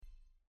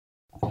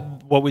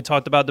what we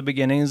talked about at the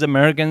beginning is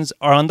Americans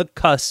are on the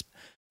cusp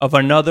of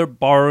another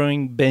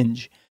borrowing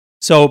binge.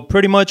 So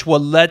pretty much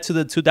what led to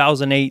the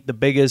 2008, the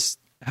biggest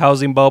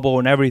housing bubble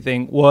and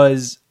everything,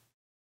 was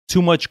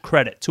too much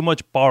credit, too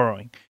much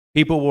borrowing.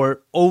 People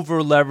were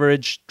over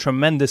leveraged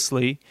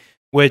tremendously,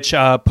 which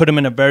put them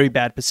in a very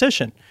bad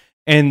position.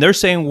 And they're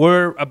saying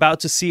we're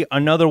about to see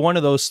another one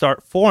of those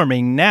start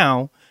forming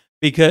now,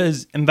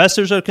 because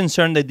investors are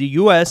concerned that the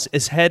U.S.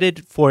 is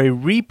headed for a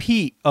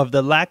repeat of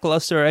the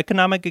lackluster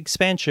economic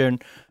expansion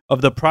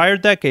of the prior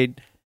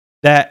decade,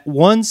 that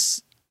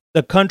once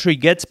the country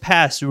gets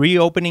past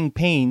reopening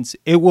pains,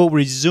 it will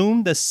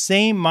resume the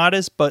same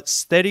modest but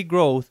steady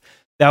growth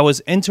that was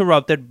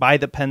interrupted by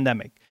the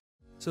pandemic.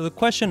 So the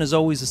question is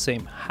always the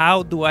same.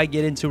 How do I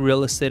get into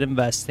real estate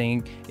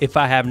investing if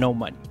I have no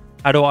money?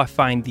 How do I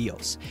find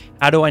deals?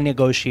 How do I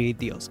negotiate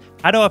deals?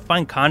 How do I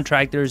find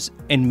contractors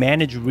and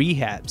manage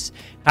rehabs?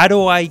 How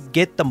do I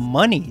get the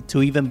money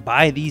to even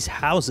buy these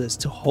houses,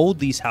 to hold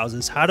these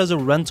houses? How does a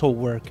rental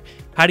work?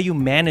 How do you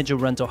manage a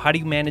rental? How do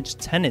you manage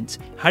tenants?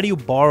 How do you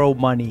borrow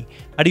money?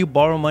 How do you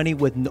borrow money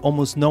with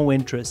almost no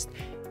interest?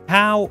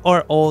 How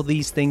are all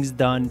these things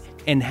done,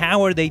 and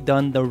how are they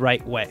done the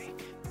right way?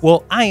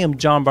 Well, I am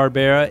John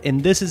Barbera,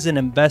 and this is an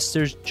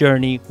investor's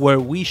journey where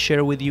we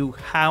share with you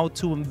how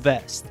to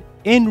invest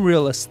in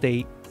real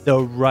estate the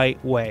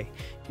right way,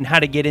 and how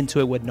to get into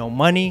it with no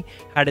money,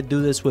 how to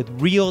do this with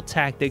real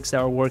tactics that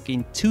are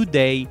working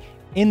today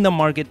in the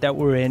market that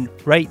we're in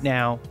right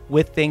now,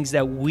 with things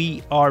that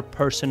we are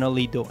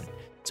personally doing.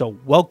 So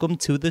welcome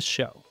to the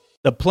show.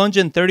 The plunge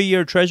in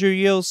 30-year Treasury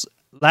yields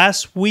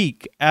last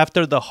week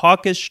after the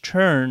hawkish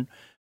turn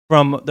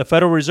from the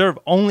Federal Reserve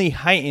only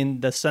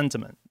heightened the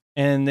sentiment.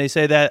 And they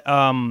say that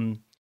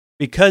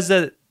because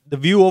the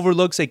view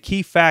overlooks a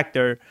key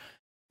factor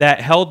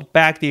that held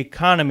back the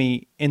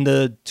economy in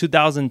the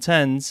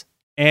 2010s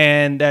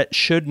and that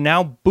should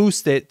now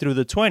boost it through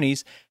the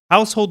 20s,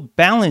 household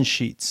balance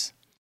sheets.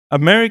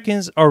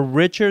 Americans are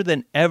richer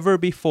than ever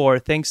before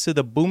thanks to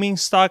the booming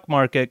stock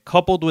market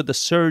coupled with the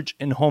surge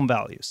in home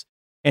values.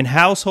 And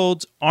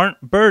households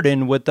aren't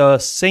burdened with the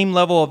same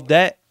level of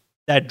debt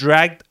that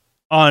dragged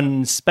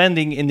on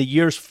spending in the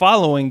years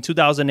following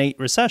 2008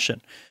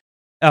 recession.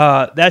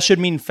 That should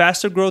mean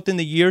faster growth in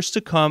the years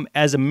to come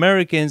as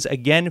Americans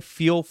again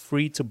feel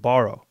free to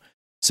borrow.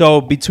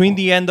 So between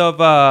the end of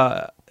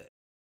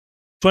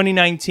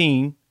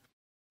 2019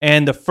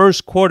 and the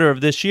first quarter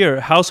of this year,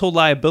 household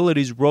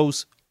liabilities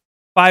rose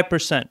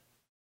 5%.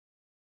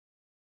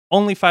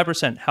 Only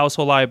 5%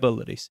 household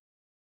liabilities.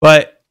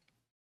 But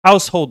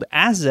household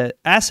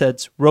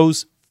assets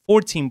rose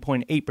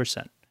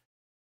 14.8%.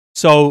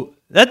 So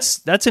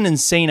that's an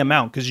insane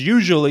amount, because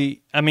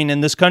usually, I mean, in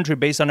this country,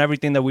 based on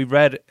everything that we've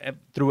read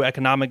through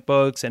economic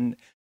books and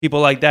people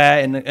like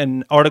that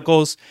and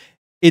articles,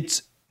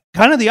 it's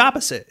kind of the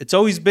opposite. It's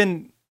always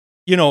been,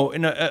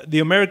 the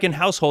American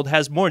household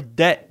has more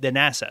debt than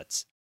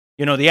assets.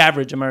 The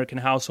average American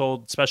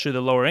household, especially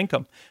the lower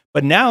income.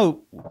 But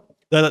now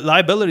the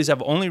liabilities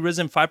have only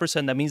risen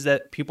 5%. That means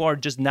that people are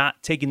just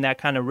not taking that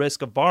kind of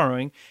risk of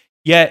borrowing,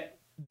 yet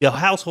the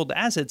household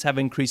assets have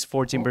increased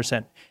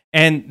 14%.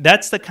 And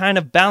that's the kind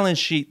of balance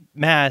sheet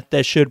math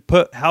that should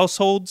put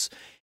households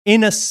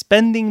in a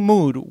spending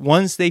mood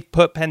once they've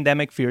put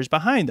pandemic fears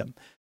behind them.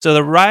 So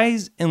the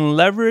rise in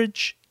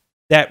leverage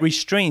that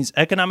restrains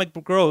economic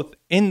growth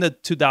in the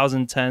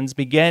 2010s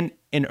began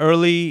in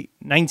early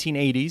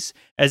 1980s.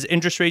 As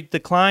interest rates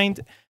declined,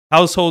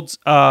 households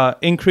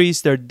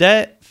increased their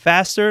debt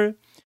faster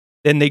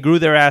than they grew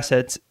their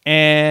assets,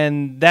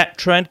 and that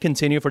trend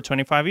continued for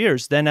 25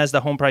 years. Then as the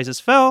home prices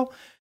fell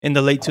in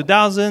the late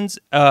 2000s,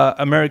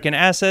 American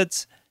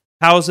assets,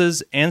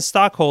 houses, and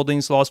stock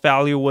holdings lost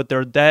value with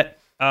their debt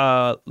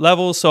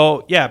levels.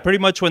 So yeah, pretty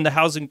much when the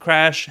housing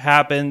crash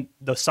happened,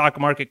 the stock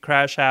market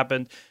crash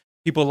happened,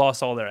 people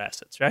lost all their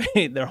assets,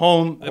 right? Their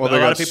home. Well, they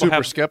got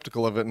super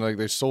skeptical of it, and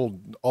they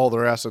sold all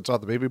their assets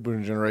out. The baby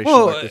boom generation.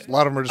 Well, a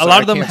lot of them are just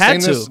I can't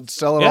had to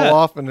sell it all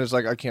off, and it's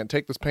like I can't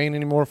take this pain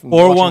anymore. From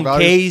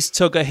 401ks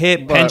took a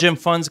hit. Pension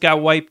funds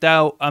got wiped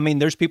out. I mean,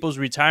 there's people's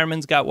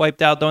retirements got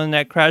wiped out during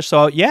that crash.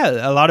 So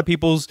yeah, a lot of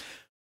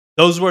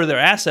those were their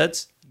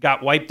assets,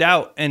 got wiped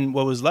out, and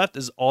what was left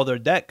is all their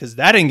debt, because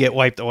that didn't get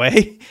wiped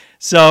away.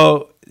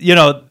 So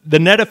the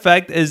net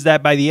effect is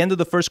that by the end of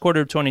the first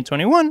quarter of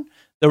 2021.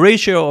 The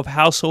ratio of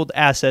household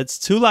assets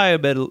to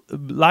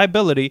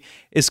liability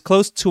is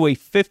close to a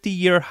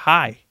 50-year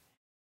high,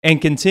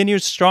 and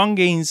continued strong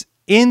gains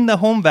in the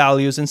home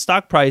values and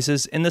stock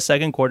prices in the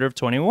second quarter of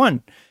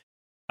 21.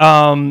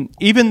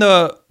 Even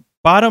the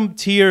bottom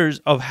tiers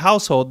of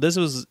household, this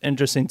was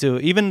interesting too,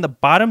 even the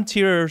bottom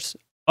tiers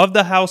of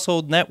the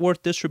household net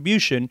worth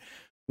distribution,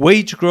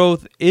 wage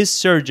growth is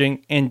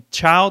surging, and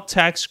child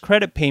tax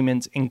credit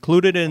payments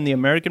included in the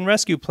American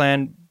Rescue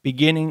Plan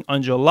beginning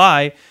on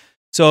July.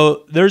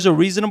 So there's a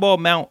reasonable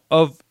amount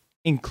of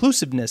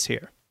inclusiveness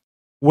here.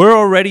 We're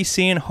already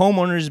seeing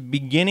homeowners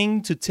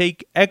beginning to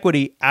take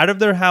equity out of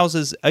their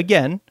houses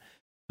again,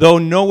 though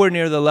nowhere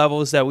near the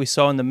levels that we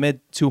saw in the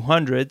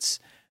mid-200s.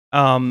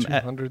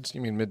 200s?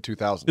 You mean mid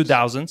 2000s?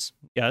 2000s,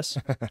 yes.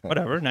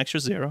 Whatever, next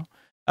year's zero.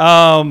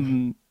 At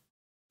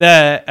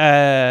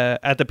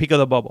the peak of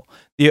the bubble.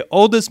 The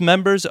oldest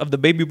members of the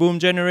baby boom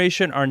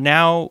generation are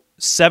now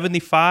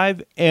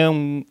 75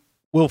 and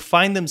will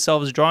find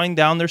themselves drawing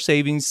down their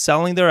savings,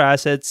 selling their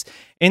assets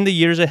in the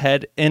years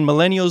ahead. And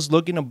millennials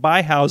looking to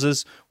buy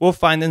houses will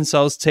find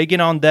themselves taking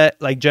on debt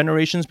like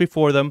generations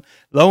before them.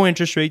 Low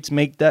interest rates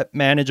make debt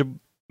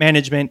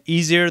management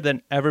easier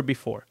than ever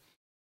before.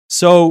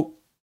 So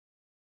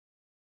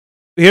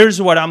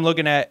here's what I'm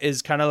looking at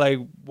is kind of like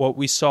what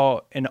we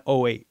saw in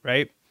 2008,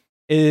 right?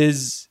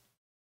 Is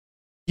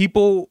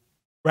people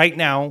right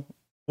now,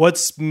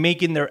 what's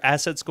making their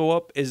assets go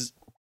up is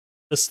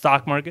the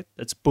stock market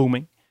that's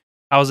booming,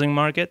 housing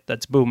market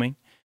that's booming.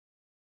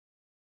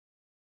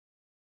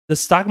 The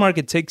stock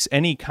market takes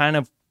any kind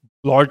of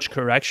large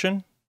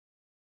correction,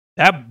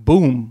 that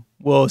boom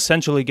will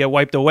essentially get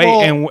wiped away.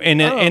 Well,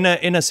 and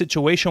in a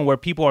situation where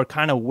people are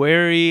kind of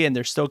wary and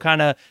they're still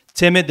kind of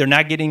timid, they're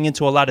not getting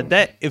into a lot of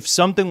debt. If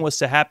something was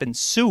to happen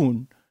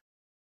soon,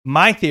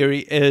 my theory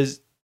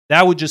is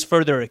that would just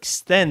further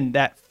extend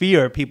that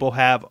fear people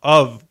have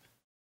of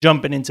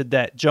jumping into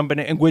debt,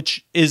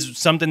 which is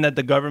something that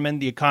the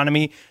government, the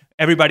economy,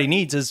 everybody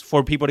needs, is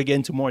for people to get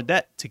into more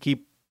debt to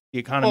keep the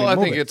economy moving.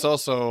 I think it's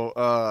also,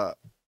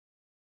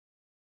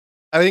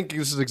 I think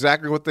this is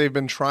exactly what they've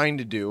been trying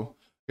to do.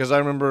 Because I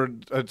remember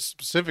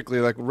specifically,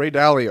 like Ray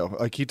Dalio,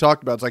 like he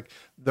talked about, it's like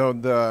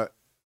the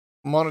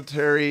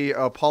monetary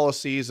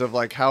policies of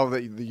like how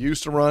they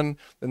used to run,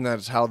 and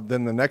that's how.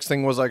 Then the next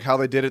thing was like how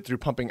they did it through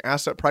pumping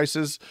asset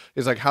prices.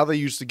 Is like how they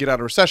used to get out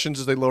of recessions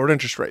is they lowered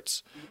interest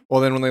rates. Well,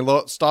 then when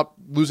they stopped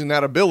losing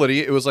that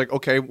ability, it was like,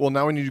 okay, well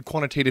now we need to do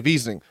quantitative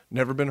easing.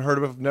 Never been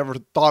heard of, never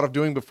thought of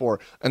doing before,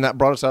 and that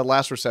brought us out of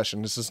last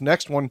recession. This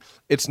next one,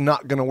 it's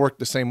not going to work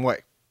the same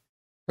way.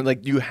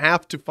 Like you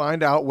have to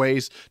find out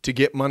ways to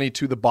get money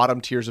to the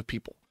bottom tiers of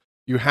people.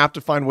 You have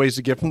to find ways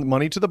to get from the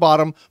money to the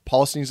bottom.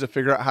 Policy needs to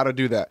figure out how to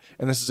do that.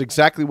 And this is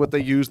exactly what they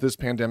used this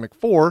pandemic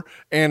for.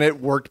 And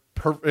it worked,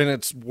 and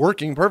it's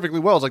working perfectly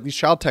well. It's like these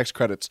child tax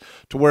credits,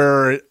 to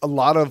where a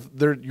lot of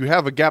you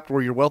have a gap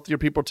where your wealthier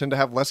people tend to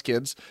have less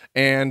kids,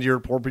 and your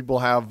poor people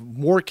have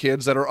more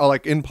kids that are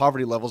like in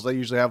poverty levels. They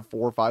usually have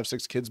 4, 5,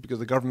 6 kids because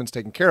the government's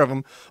taking care of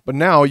them. But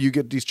now you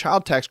get these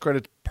child tax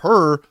credits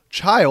per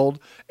child,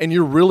 and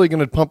you're really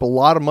going to pump a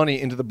lot of money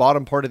into the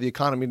bottom part of the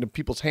economy, into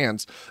people's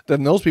hands.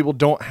 Then those people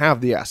don't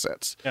have the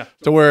assets. Yeah.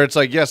 To where it's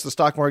like, yes, the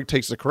stock market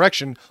takes a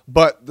correction,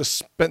 but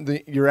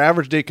your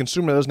average day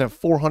consumer doesn't have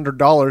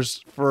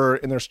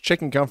 $400 in their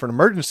checking account for an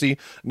emergency.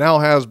 Now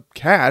has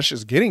cash,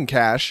 is getting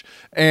cash,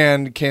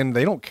 and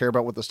they don't care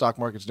about what the stock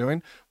market's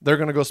doing. They're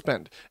going to go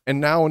spend.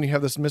 And now when you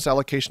have this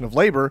misallocation of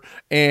labor,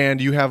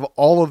 and you have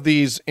all of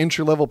these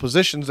entry-level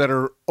positions that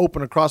are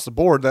open across the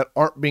board that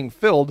aren't being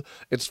filled,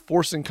 it's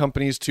forcing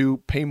companies to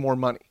pay more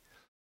money.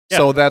 Yeah.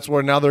 So that's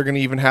where now they're going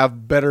to even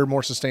have better,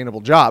 more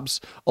sustainable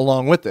jobs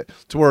along with it.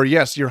 To where,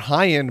 yes, your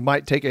high end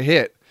might take a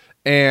hit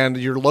and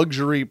your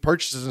luxury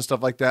purchases and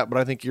stuff like that, but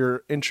I think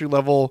your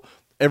entry-level,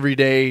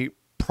 everyday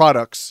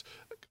products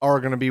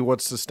are going to be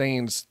what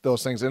sustains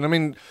those things. And I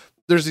mean,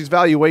 there's these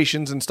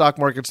valuations in stock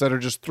markets that are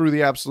just through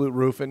the absolute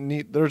roof,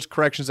 and there's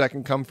corrections that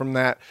can come from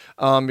that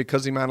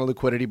because of the amount of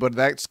liquidity, but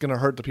that's going to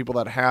hurt the people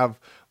that have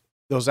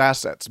those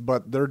assets.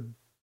 But they're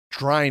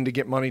trying to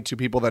get money to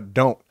people that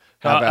don't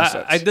have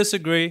assets. I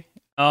disagree.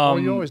 Well,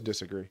 you always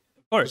disagree.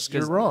 Of course,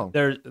 you're wrong.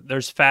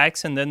 There's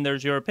facts, and then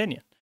there's your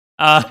opinion.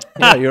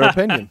 Yeah, your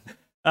opinion.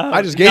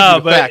 I just gave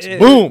you the facts.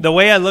 Boom. The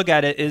way I look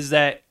at it is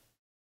that,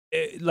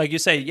 like you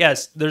say,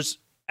 yes, there's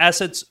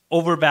assets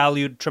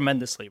overvalued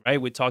tremendously, right?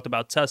 We talked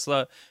about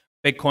Tesla,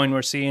 Bitcoin.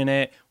 We're seeing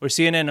it. We're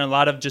seeing it in a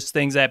lot of just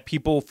things that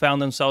people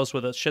found themselves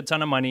with a shit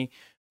ton of money.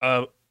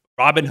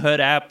 Robinhood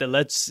app that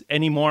lets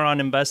any moron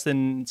invest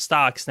in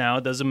stocks now.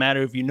 It doesn't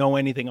matter if you know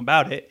anything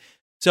about it.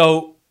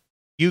 So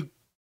you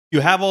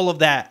have all of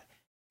that,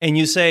 and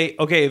you say,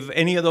 okay, if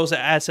any of those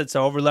assets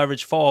are over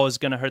leveraged fall, is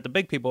going to hurt the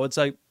big people. It's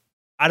like,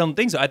 I don't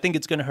think so. I think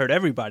it's going to hurt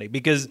everybody,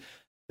 because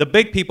the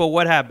big people,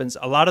 what happens?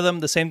 A lot of them,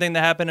 the same thing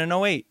that happened in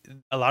 2008.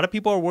 A lot of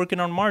people are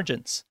working on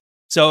margins.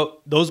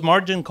 So those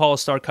margin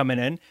calls start coming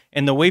in,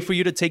 and the way for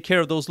you to take care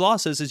of those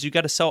losses is you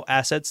got to sell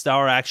assets that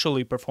are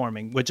actually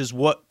performing, which is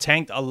what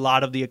tanked a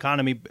lot of the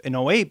economy in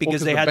 2008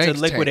 because they had to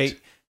liquidate.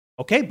 Tanked.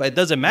 Okay, but it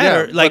doesn't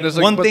matter. Yeah,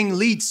 one thing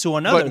leads to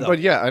another. But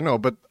yeah, I know.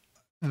 But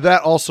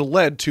that also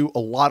led to a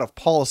lot of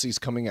policies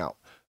coming out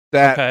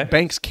that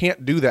banks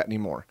can't do that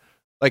anymore.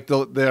 Like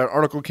the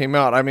article came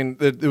out. I mean,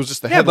 it was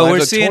just the headline. Yeah, but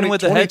we're seeing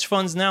with the hedge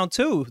funds now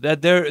too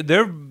that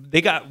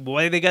they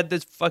got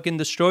this fucking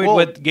destroyed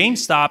with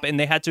GameStop, and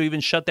they had to even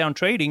shut down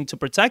trading to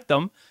protect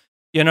them.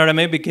 You know what I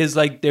mean? Because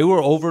like they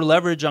were over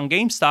leveraged on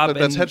GameStop. But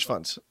that's hedge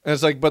funds. And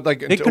it's like, but like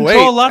they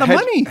control a lot of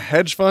money.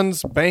 Hedge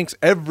funds, banks,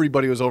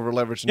 everybody was over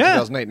leveraged in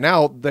 2008.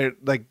 Now they're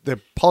like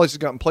the policies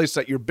got in place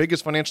that your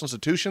biggest financial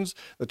institutions,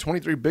 the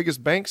 23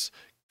 biggest banks,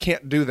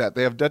 can't do that.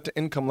 They have debt to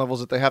income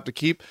levels that they have to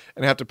keep,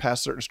 and have to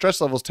pass certain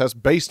stress levels tests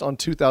based on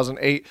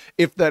 2008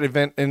 if that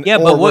event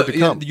were to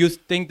come. You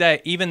think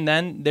that even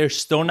then they're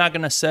still not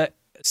going to set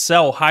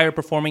sell higher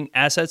performing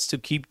assets to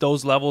keep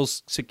those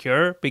levels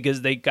secure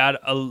because they got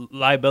a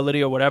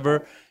liability or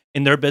whatever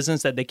in their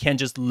business that they can't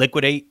just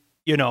liquidate,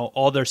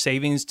 all their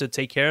savings to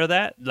take care of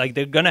that. Like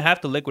they're going to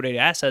have to liquidate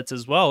assets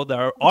as well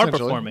that are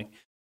performing.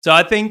 So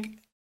I think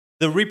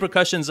the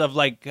repercussions of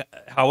like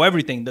how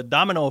everything, the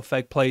domino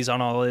effect plays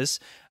on all this,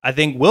 I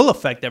think will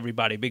affect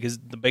everybody because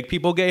the big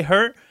people get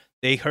hurt.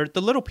 They hurt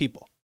the little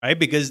people, right?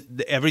 Because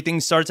everything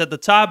starts at the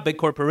top, big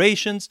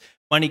corporations,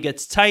 money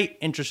gets tight,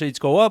 interest rates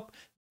go up.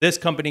 This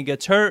company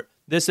gets hurt,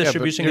 this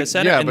distribution gets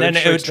sent, and then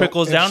it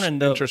trickles down.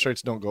 And the interest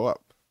rates don't go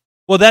up.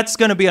 Well, that's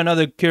going to be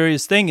another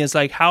curious thing is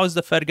like, how is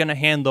the Fed going to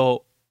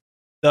handle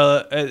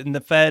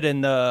the Fed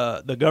and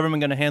the government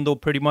going to handle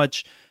pretty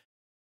much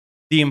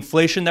the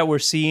inflation that we're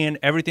seeing,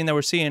 everything that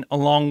we're seeing,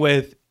 along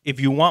with if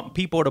you want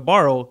people to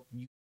borrow,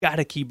 you got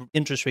to keep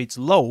interest rates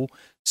low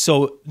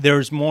so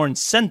there's more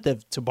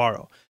incentive to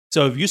borrow.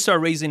 So if you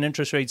start raising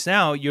interest rates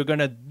now, you're going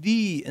to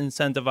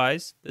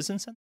de-incentivize,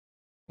 disincentive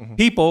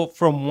people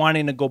from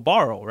wanting to go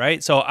borrow,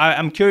 right? So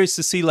I'm curious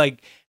to see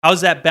like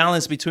how's that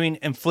balance between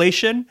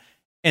inflation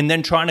and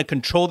then trying to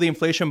control the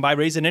inflation by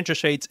raising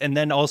interest rates and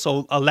then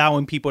also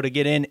allowing people to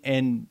get in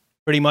and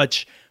pretty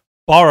much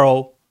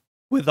borrow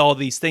with all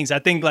these things. I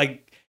think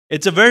like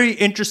it's a very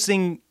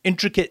interesting,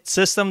 intricate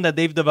system that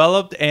they've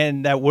developed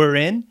and that we're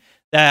in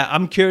that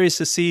I'm curious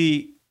to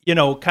see,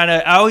 kind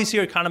of, I always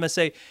hear economists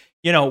say,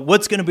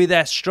 what's going to be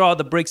that straw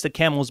that breaks the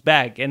camel's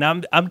back? And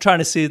I'm trying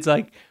to see, it's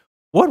like,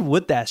 what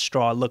would that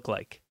straw look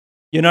like?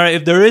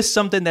 If there is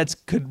something that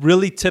could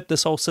really tip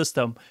this whole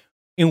system,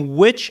 in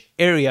which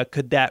area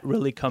could that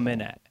really come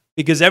in at?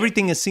 Because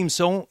everything seems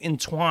so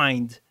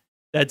entwined.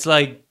 That's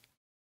like,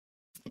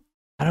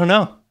 I don't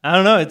know.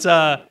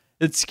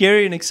 It's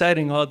scary and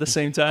exciting all at the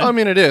same time. I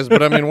mean, it is.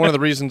 But I mean, one of the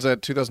reasons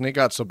that 2008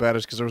 got so bad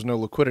is because there was no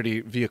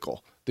liquidity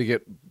vehicle to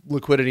get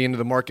liquidity into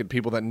the market,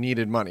 people that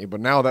needed money.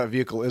 But now that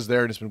vehicle is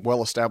there and it's been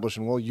well established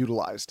and well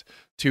utilized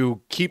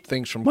to keep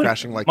things from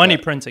crashing like money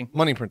that. printing.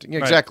 Money printing. Yeah,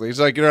 exactly. It's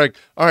like, you're like,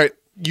 all right,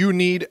 you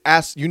need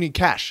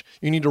cash.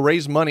 You need to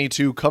raise money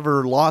to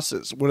cover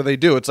losses. What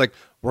do? It's like,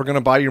 we're going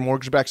to buy your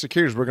mortgage-backed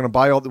securities. We're going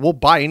to we'll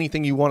buy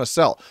anything you want to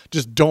sell.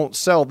 Just don't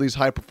sell these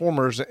high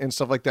performers and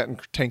stuff like that and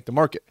tank the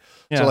market.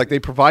 Yeah. So like they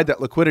provide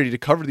that liquidity to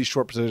cover these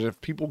short positions. If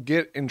people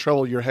get in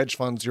trouble, your hedge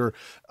funds, your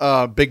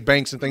big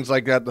banks and things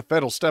like that, the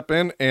Fed will step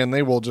in and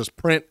they will just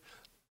print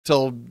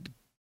till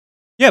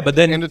but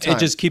then it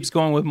just keeps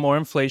going with more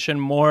inflation,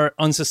 more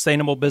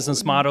unsustainable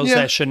business models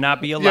that should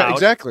not be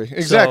allowed. Yeah,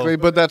 exactly.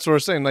 But that's what we're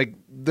saying. Like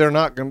they're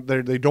not going.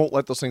 They don't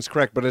let those things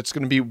correct. But it's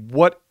going to be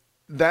what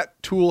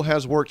that tool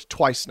has worked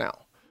twice now.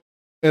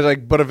 It's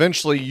like, but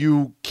eventually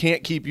you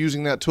can't keep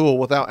using that tool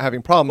without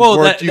having problems.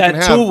 Well,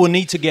 that tool will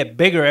need to get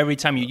bigger every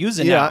time you use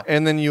it. Yeah,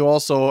 and then you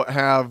also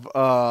have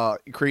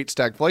create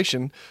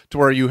stagflation to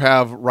where you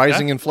have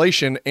rising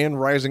inflation and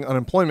rising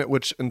unemployment,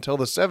 which until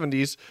the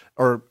 70s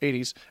or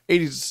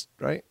 80s,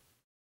 right?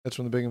 That's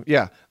when the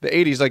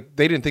 80s, like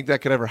they didn't think that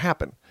could ever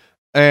happen.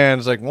 And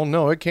it's like, well,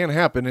 no, it can't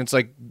happen. And it's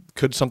like,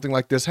 could something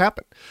like this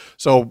happen?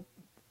 So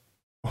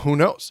who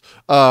knows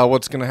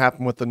what's going to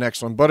happen with the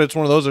next one? But it's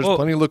one of those. There's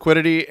plenty of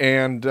liquidity,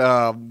 and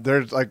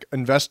there's like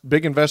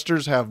big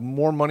investors have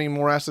more money,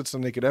 more assets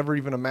than they could ever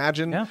even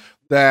imagine. Yeah.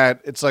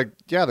 That it's like,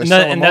 they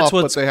sell them off,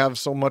 but they have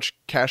so much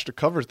cash to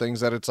cover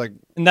things that it's like.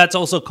 And that's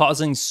also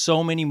causing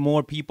so many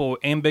more people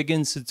and big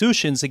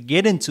institutions to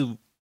get into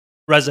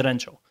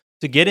residential,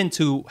 to get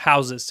into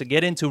houses, to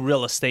get into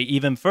real estate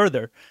even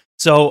further.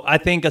 So I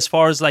think as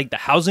far as like the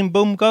housing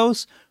boom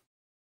goes,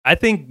 I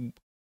think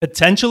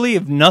potentially,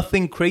 if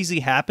nothing crazy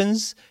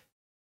happens,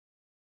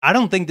 I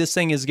don't think this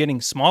thing is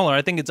getting smaller.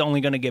 I think it's only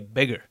going to get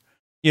bigger,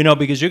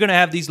 because you're going to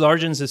have these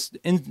large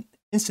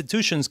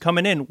institutions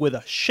coming in with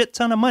a shit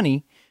ton of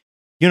money,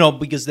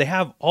 because they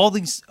have all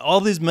these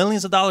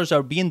millions of dollars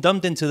are being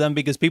dumped into them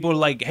because people are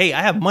like, hey,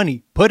 I have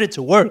money, put it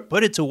to work.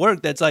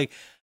 That's like,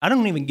 I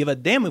don't even give a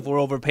damn if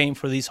we're overpaying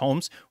for these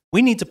homes.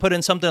 We need to put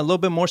in something a little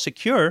bit more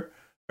secure,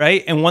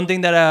 right? And one thing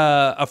that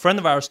a friend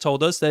of ours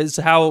told us is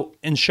how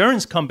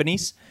insurance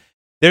companies,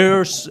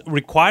 they're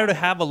required to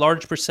have a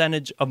large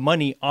percentage of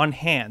money on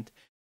hand,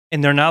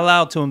 and they're not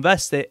allowed to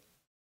invest it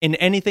in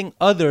anything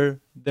other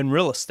than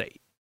real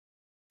estate.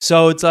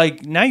 So it's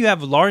like now you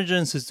have large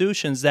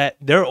institutions that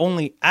their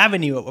only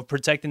avenue of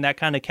protecting that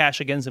kind of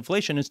cash against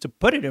inflation is to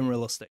put it in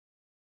real estate.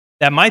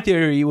 That my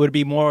theory would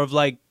be more of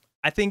like,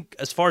 I think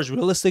as far as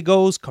real estate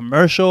goes,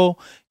 commercial,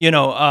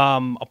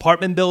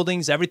 apartment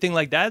buildings, everything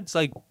like that, it's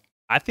like,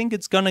 I think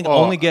it's going to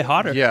only get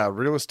hotter. Yeah,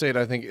 real estate,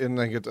 I think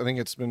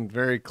it's been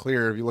very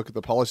clear if you look at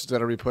the policies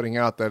that are putting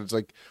out that it's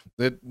like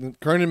the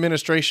current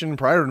administration,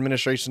 prior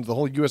administrations, the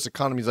whole U.S.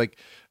 economy is like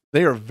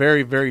they are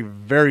very, very,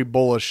 very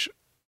bullish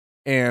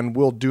and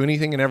will do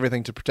anything and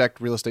everything to protect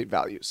real estate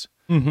values.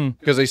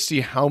 Because they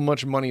see how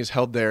much money is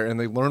held there, and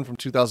they learned from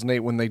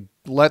 2008 when they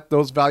let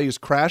those values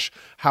crash,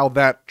 how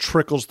that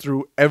trickles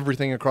through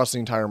everything across the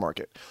entire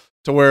market.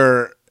 To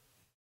where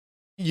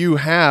you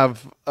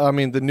have,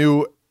 the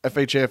new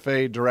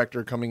FHFA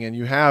director coming in.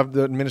 You have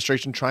the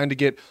administration trying to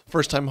get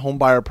first-time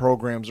homebuyer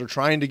programs or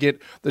trying to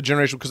get the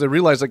generational, because they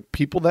realize like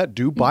people that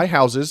do buy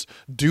houses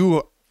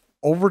do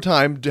over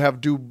time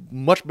do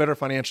much better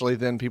financially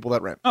than people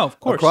that rent. Oh, of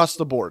course. Across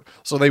the board.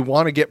 So they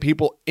want to get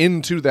people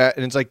into that.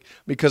 And it's like,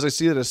 because I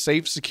see it as a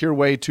safe, secure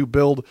way to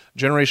build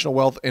generational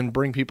wealth and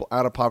bring people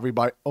out of poverty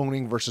by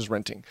owning versus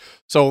renting.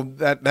 So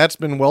that's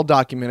been well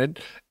documented.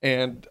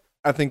 And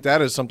I think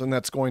that is something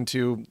that's going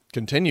to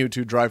continue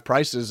to drive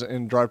prices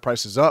and drive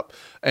prices up.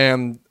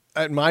 And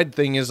my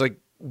thing is like,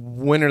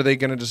 when are they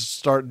going to just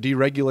start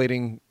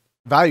deregulating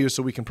value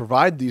so we can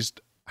provide these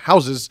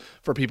houses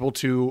for people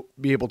to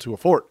be able to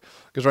afford?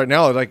 Because right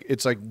now, like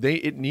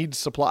it needs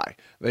supply.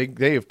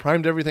 They have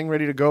primed everything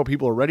ready to go.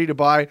 People are ready to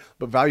buy,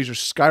 but values are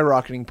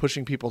skyrocketing,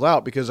 pushing people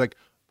out because like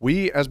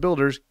we as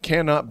builders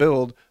cannot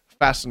build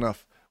fast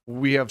enough.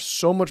 We have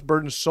so much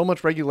burden, so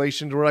much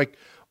regulation.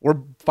 We're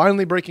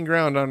finally breaking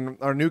ground on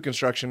our new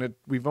construction.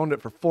 We've owned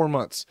it for 4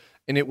 months,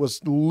 and it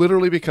was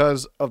literally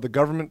because of the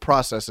government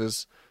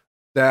processes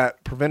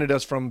that prevented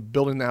us from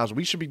building the house.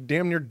 We should be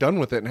damn near done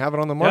with it and have it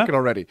on the market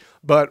already.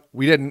 But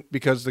we didn't,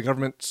 because the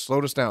government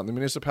slowed us down. The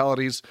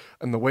municipalities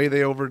and the way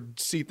they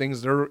oversee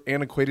things, their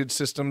antiquated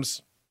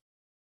systems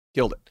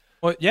killed it.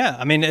 Well, yeah.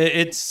 I mean,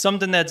 it's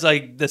something that's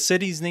like the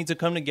cities need to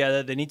come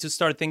together. They need to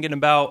start thinking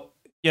about,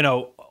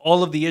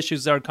 all of the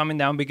issues that are coming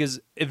down, because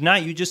if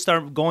not, you just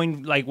start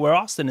going like where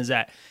Austin is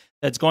at.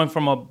 That's going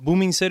from a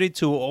booming city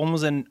to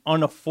almost an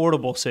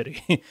unaffordable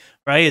city,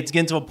 right? It's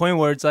getting to a point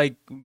where it's like,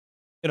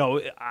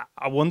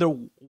 I wonder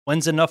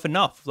when's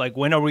enough. Like,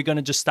 when are we going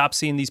to just stop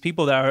seeing these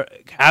people that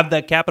have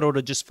that capital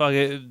to just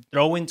fucking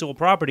throw into a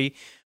property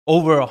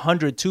over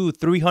 $100,000,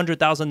 $200,000,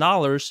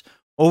 $300,000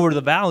 over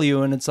the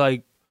value? And it's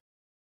like,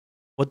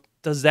 what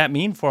does that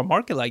mean for a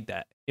market like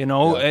that?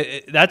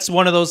 That's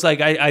one of those, like,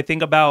 I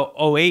think about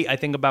 '08, I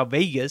think about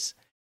Vegas,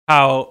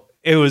 how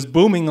it was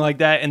booming like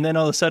that. And then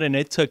all of a sudden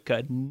it took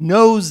a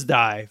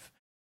nosedive.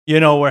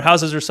 Where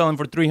houses are selling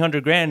for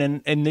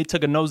 $300,000 and they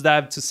took a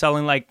nosedive to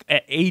selling like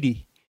at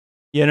 80.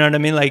 You know what I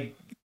mean? Like,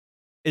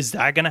 is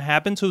that going to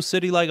happen to a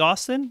city like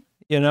Austin?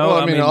 Well,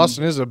 I mean,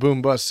 Austin is a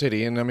boom bust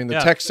city, and I mean, the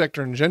tech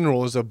sector in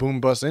general is a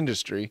boom bust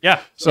industry. Yeah.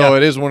 So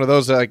it is one of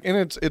those that, like, and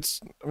it's.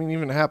 I mean,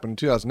 even it happened in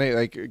 2008.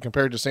 Like,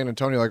 compared to San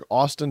Antonio, like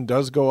Austin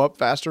does go up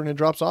faster and it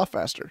drops off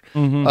faster.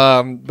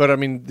 Mm-hmm. But I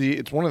mean,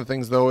 it's one of the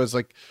things though is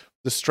like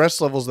the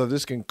stress levels that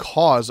this can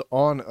cause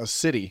on a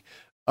city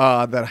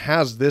that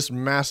has this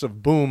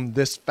massive boom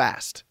this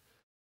fast,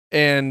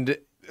 and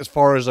as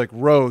far as like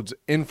roads,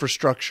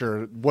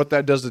 infrastructure, what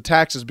that does to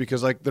taxes,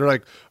 because like they're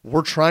like,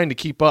 we're trying to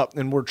keep up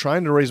and we're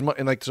trying to raise money,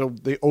 and like, so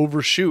they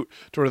overshoot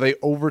to where they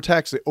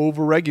overtax, they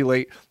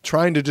overregulate,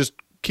 trying to just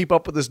keep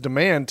up with this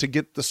demand to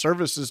get the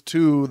services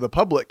to the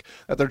public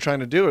that they're trying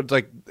to do. It's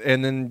like,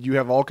 and then you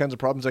have all kinds of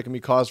problems that can be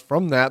caused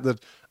from that.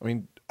 I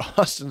mean,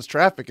 Austin's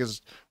traffic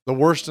is the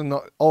worst in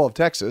all of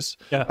Texas.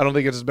 Yeah. I don't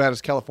think it's as bad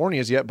as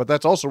California's yet, but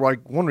that's also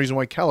one reason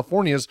why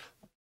California's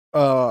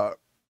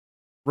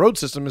road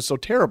system is so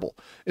terrible,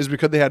 is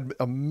because they had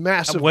a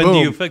massive when boom do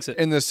you fix it?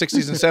 in the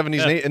 60s and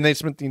 70s, and they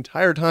spent the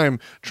entire time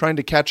trying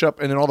to catch up,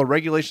 and then all the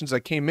regulations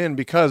that came in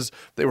because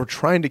they were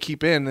trying to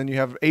keep in. Then you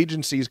have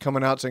agencies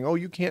coming out saying, oh,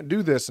 you can't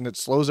do this, and it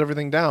slows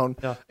everything down.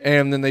 Yeah.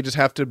 And then they just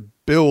have to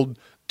build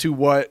to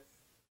what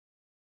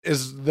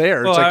is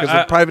there. Well, it's like,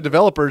 because the private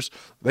developers,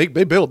 they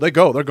build, they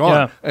go, they're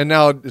gone. Yeah. And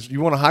now if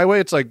you want a highway,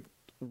 it's like,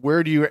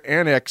 where do you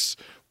annex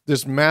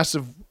this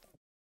massive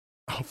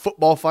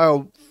football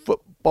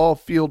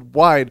field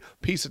wide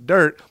piece of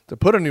dirt to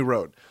put a new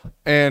road?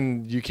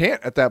 And you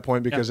can't at that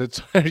point because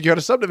it's you got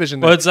a subdivision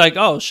there. Well, it's like,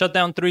 oh, shut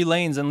down 3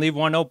 lanes and leave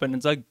 1 open.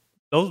 It's like,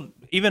 those,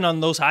 even on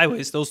those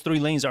highways, those 3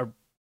 lanes are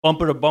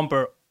bumper to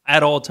bumper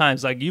at all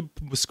times. Like, you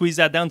squeeze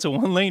that down to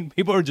 1 lane,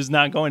 people are just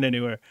not going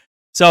anywhere.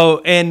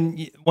 So,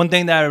 and one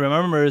thing that I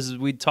remember is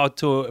we talked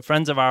to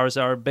friends of ours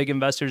that are big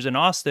investors in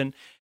Austin,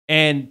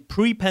 and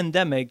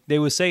pre-pandemic, they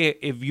would say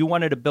if you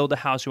wanted to build a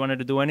house, you wanted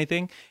to do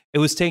anything, it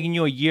was taking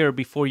you a year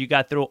before you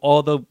got through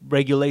all the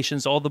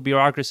regulations, all the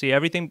bureaucracy,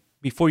 everything,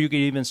 before you could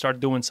even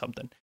start doing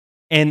something.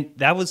 And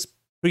that was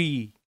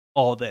pre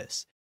all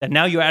this. And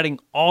now you're adding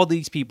all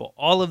these people,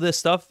 all of this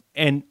stuff,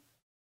 and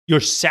you're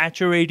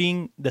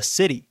saturating the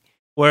city,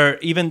 where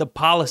even the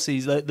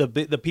policies,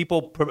 the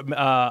people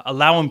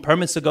allowing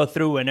permits to go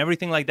through and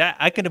everything like that,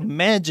 I can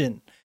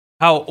imagine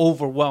how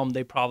overwhelmed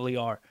they probably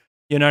are.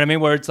 You know what I mean?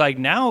 Where it's like,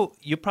 now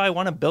you probably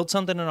want to build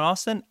something in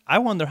Austin. I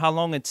wonder how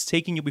long it's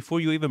taking you before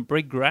you even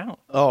break ground.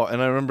 Oh,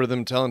 and I remember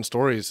them telling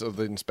stories of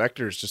the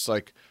inspectors, just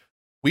like,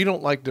 we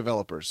don't like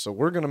developers, so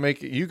we're going to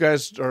make it. You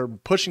guys are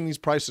pushing these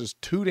prices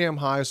too damn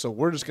high, so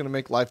we're just going to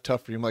make life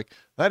tough for you. I'm like,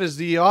 that is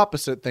the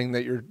opposite thing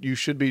that you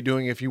should be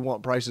doing if you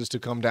want prices to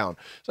come down.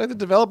 It's like the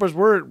developers,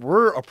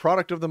 we're a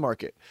product of the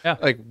market. Yeah.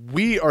 Like,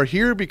 we are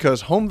here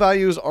because home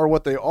values are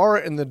what they are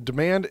and the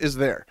demand is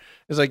there.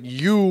 It's like,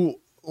 you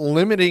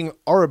limiting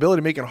our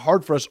ability, making it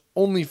hard for us,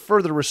 only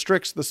further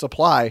restricts the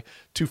supply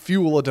to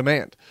fuel a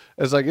demand.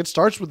 It's like it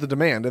starts with the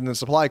demand and the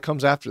supply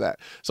comes after that.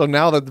 So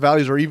now that the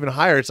values are even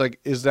higher, it's like,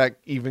 is that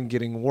even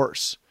getting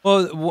worse?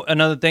 Well,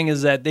 another thing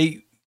is that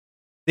they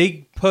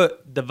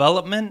put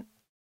developers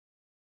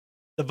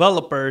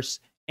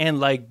and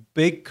like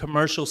big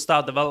commercial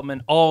style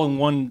development all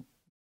in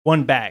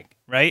one bag,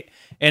 right?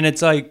 And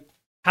it's like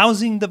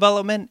housing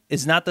development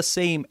is not the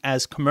same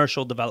as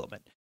commercial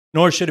development,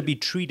 nor should it be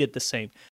treated the same.